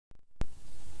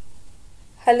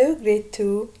Hello Grade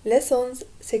 2, Lessons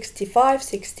 65,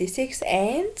 66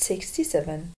 and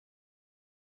 67.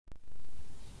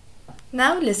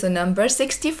 Now lesson number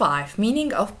 65,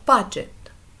 meaning of budget.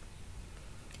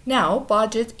 Now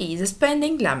budget is a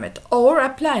spending limit or a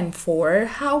plan for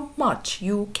how much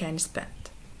you can spend.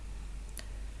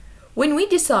 When we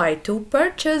decide to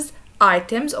purchase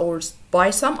items or buy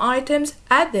some items,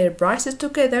 add their prices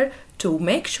together to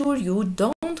make sure you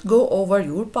don't go over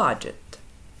your budget.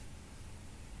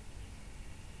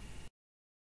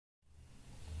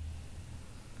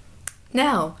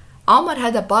 Now, Omar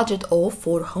had a budget of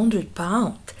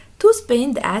 £400 to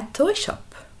spend at toy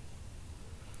shop.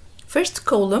 First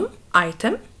column,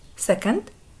 item.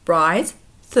 Second, price.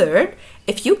 Third,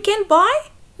 if you can buy,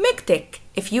 make tick.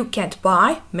 If you can't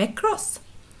buy, make cross.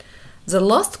 The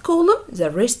last column,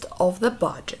 the rest of the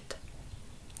budget.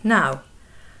 Now,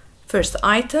 first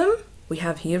item, we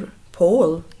have here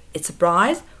Paul. Its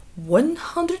price,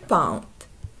 £100.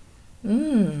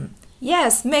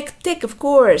 Yes, make tick, of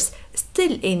course.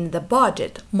 Still in the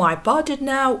budget. My budget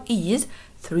now is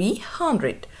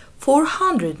 300.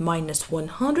 400 minus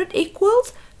 100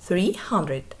 equals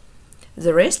 300.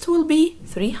 The rest will be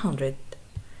 300.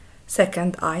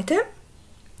 Second item,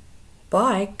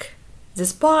 bike.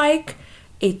 This bike,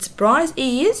 its price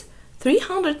is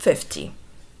 350.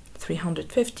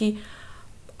 350.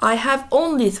 I have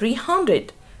only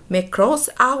 300. Make cross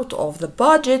out of the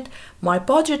budget. My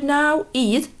budget now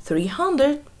is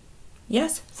 300.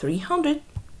 Yes, 300.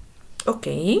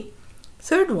 Okay.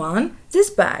 Third one, this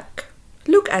bag.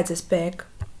 Look at this bag.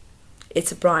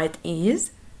 Its price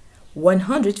is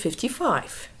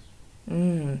 155.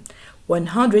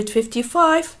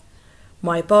 155.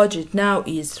 My budget now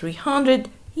is 300.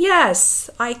 Yes,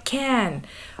 I can.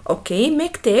 Okay,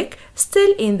 make tick.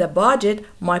 Still in the budget.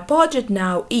 My budget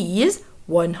now is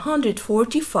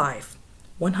 145.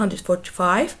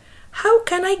 145. How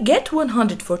can I get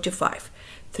 145?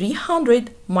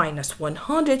 300 minus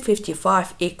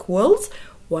 155 equals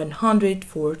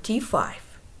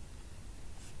 145.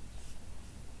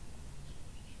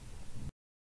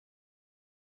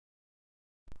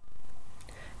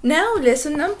 Now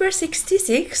lesson number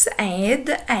 66,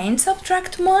 add and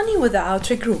subtract money without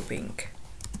regrouping.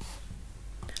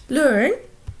 Learn.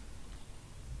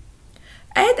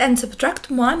 Add and subtract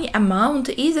money amount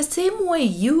is the same way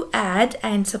you add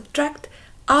and subtract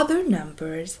other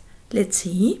numbers. Let's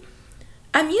see.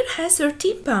 Amir has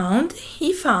 13 pounds.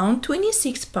 He found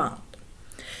 26 pounds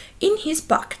in his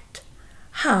pocket.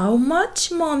 How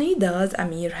much money does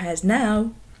Amir has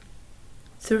now?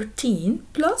 13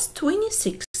 plus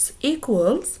 26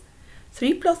 equals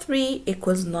 3 plus 3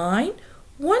 equals 9.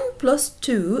 1 plus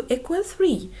 2 equals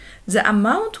 3. The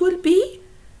amount will be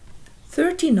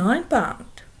 39 pounds.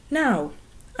 Now,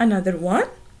 another one.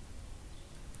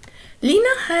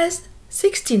 Lena has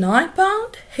 69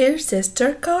 pounds. Her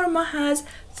sister Karma has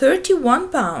 31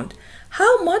 pounds.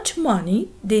 How much money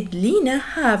did Lena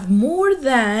have more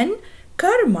than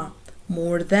Karma?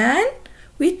 More than?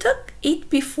 We took it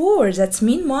before. That's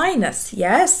mean minus.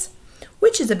 Yes.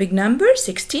 Which is a big number?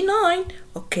 69.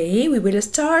 Okay, we will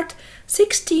start.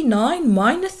 69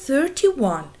 minus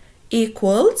 31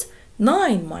 equals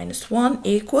 9 minus 1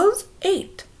 equals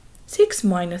 8. 6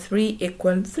 minus 3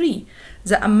 equals 3.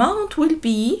 The amount will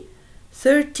be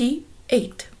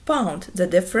 38 pounds. The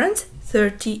difference,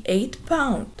 38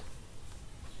 pounds.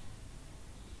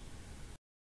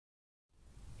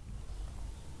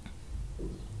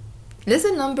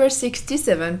 Lesson number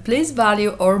 67, place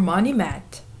value or money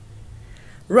mat.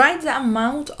 Write the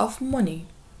amount of money.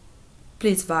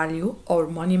 Place value or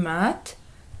money mat.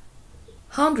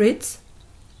 Hundreds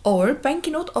or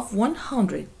banknote of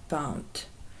 100 pounds.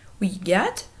 We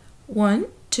get 1,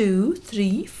 2,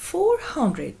 3,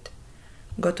 400.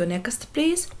 Go to next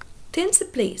place, tens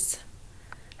place.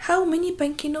 How many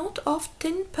banknote of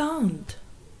 10 pounds?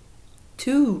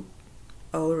 2.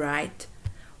 Alright.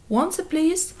 Ones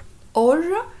place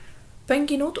or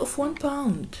banknote of 1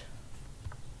 pound.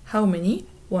 How many?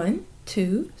 1,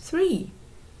 2, 3.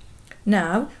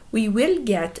 Now we will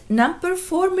get number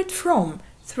formed from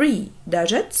 3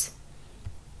 digits.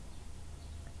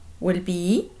 Will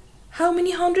be how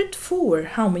many hundred? 4.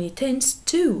 How many tens?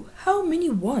 2. How many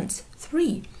ones?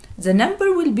 3. The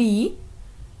number will be,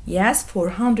 yes,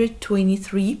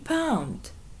 423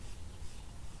 pounds.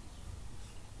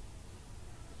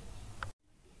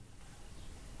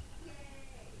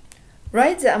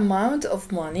 Write the amount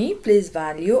of money, place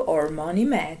value or money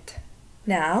mat.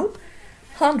 Now,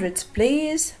 hundreds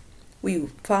place, we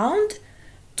found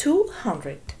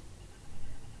 200.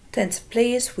 Tens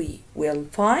place, we will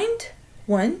find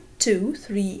 1, 2,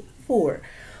 3, 4.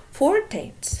 4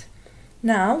 tens.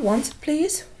 Now, once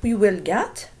place, we will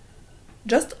get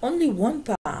just only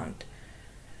 £1.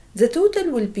 The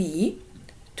total will be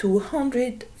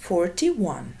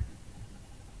 241.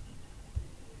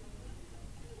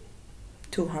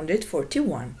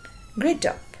 241. Great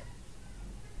job.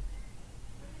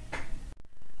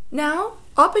 Now,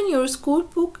 open your school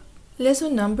book,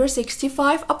 lesson number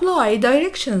 65, apply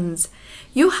directions.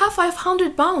 You have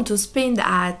 £500 to spend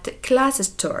at class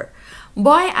store.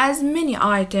 Buy as many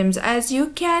items as you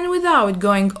can without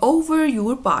going over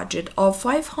your budget of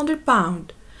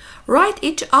 £500. Write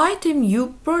each item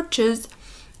you purchase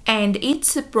and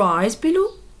its price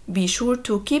below. Be sure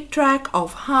to keep track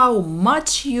of how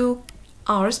much you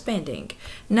are spending.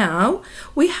 Now,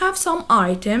 we have some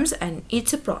items and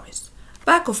its price.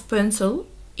 Bag of pencil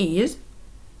is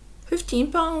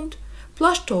 £15.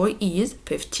 Plush toy is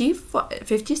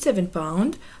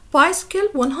 £57. Bicycle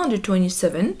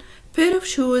 127. Pair of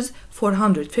shoes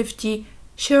 450.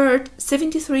 Shirt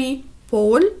 73.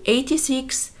 Pole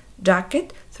 86.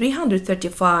 Jacket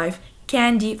 335.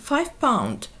 Candy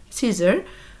 £5. Scissor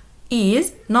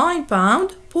is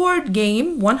 £9. Board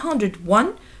game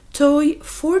 101. Toy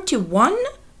 £41.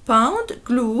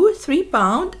 Glue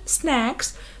 £3.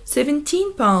 Snacks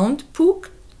 £17.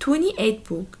 Book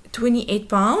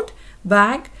 £28.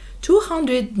 Bag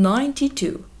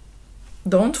 $292.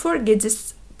 Don't forget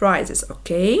these prices,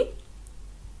 okay?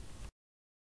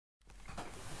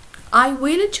 I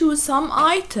will choose some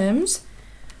items,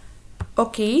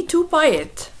 okay, to buy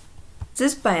it.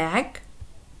 This bag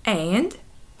and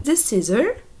this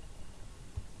scissor,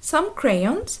 some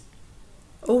crayons,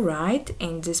 alright,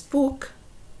 and this book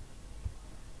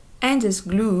and this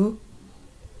glue.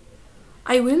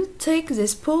 I will take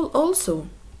this pole also.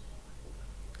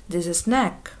 This is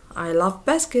snack. I love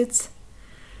baskets.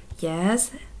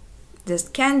 Yes, this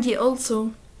candy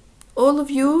also. All of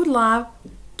you love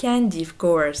candy, of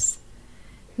course.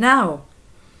 Now,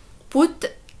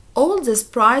 put all these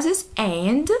prices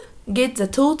and get the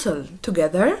total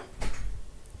together.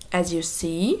 As you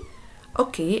see,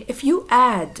 okay, if you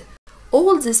add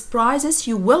all these prices,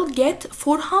 you will get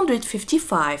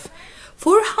 455.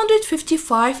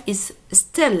 455 is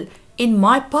still in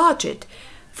my budget.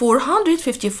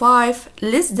 455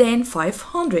 less than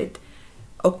 500.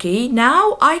 Okay,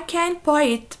 now I can buy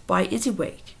it by easy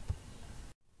way.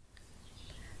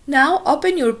 Now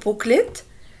open your booklet.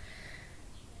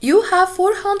 You have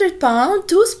 £400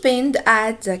 to spend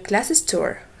at the class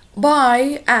store.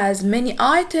 Buy as many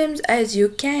items as you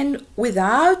can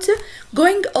without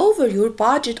going over your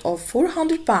budget of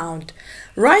 £400.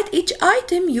 Write each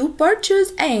item you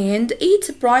purchase and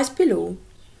its price below.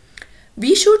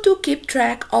 Be sure to keep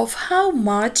track of how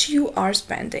much you are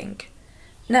spending.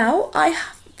 Now I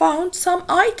have found some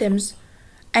items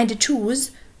and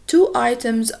choose 2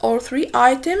 items or 3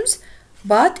 items,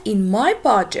 but in my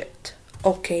budget.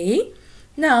 Okay,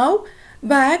 now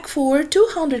bag for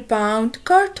 £200,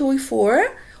 car toy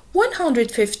for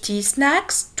 £150,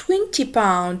 snacks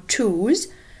 £20, shoes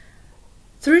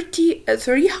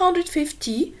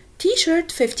 350, t-shirt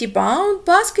 £50,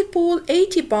 basketball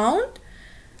 £80,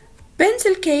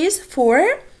 pencil case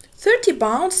for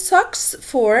 £30, socks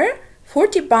for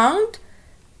 £40,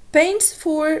 paints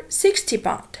for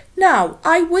 £60. Now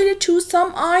I will choose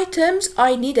some items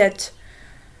I needed.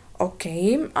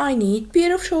 Okay, I need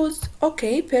pair of shoes.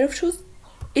 Okay, pair of shoes.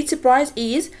 Its price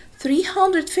is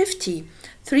 350.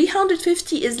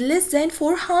 350 is less than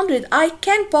 400. I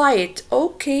can buy it.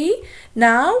 Okay,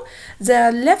 now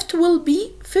the left will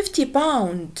be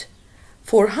 £50.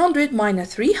 400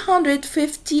 minus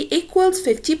 350 equals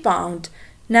 £50.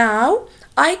 Now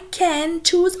I can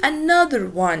choose another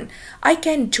one. I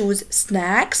can choose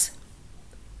snacks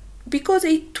because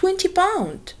it's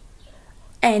 £20.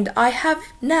 And I have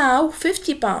now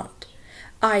 £50.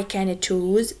 I can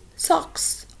choose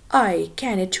socks. I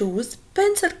can choose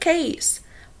pencil case.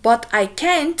 But I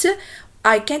can't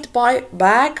buy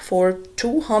bag for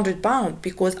 £200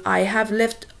 because I have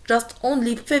left just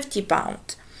only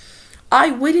 £50. I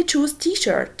will choose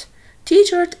t-shirt.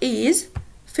 T-shirt is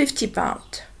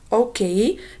 £50.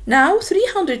 Okay, now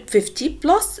 350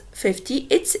 plus 50,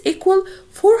 it's equal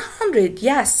 400.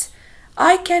 Yes,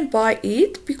 I can buy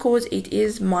it because it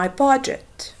is my budget.